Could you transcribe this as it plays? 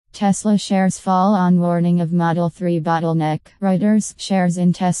Tesla shares fall on warning of Model 3 bottleneck. Reuters, shares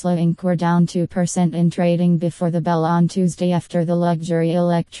in Tesla Inc. were down 2% in trading before the bell on Tuesday after the luxury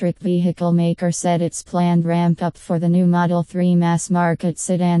electric vehicle maker said its planned ramp up for the new Model 3 mass market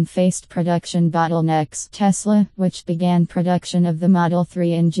sedan faced production bottlenecks. Tesla, which began production of the Model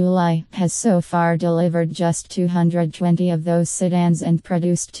 3 in July, has so far delivered just 220 of those sedans and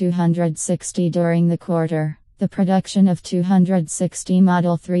produced 260 during the quarter. The production of 260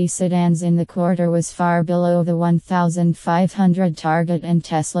 Model 3 sedans in the quarter was far below the 1,500 target and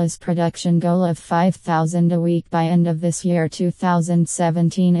Tesla's production goal of 5,000 a week by end of this year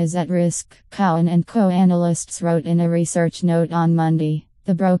 2017 is at risk, Cowen & Co. analysts wrote in a research note on Monday.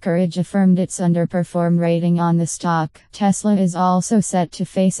 The brokerage affirmed its underperform rating on the stock. Tesla is also set to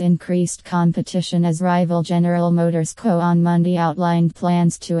face increased competition as rival General Motors Co. on Monday outlined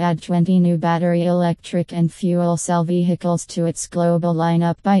plans to add 20 new battery electric and fuel cell vehicles to its global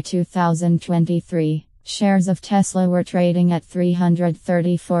lineup by 2023. Shares of Tesla were trading at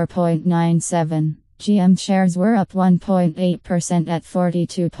 $334.97. GM shares were up 1.8% at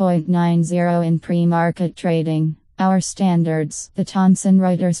 $42.90 in pre-market trading. Our standards. The Thomson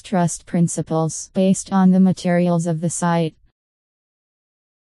Reuters Trust Principles. Based on the materials of the site,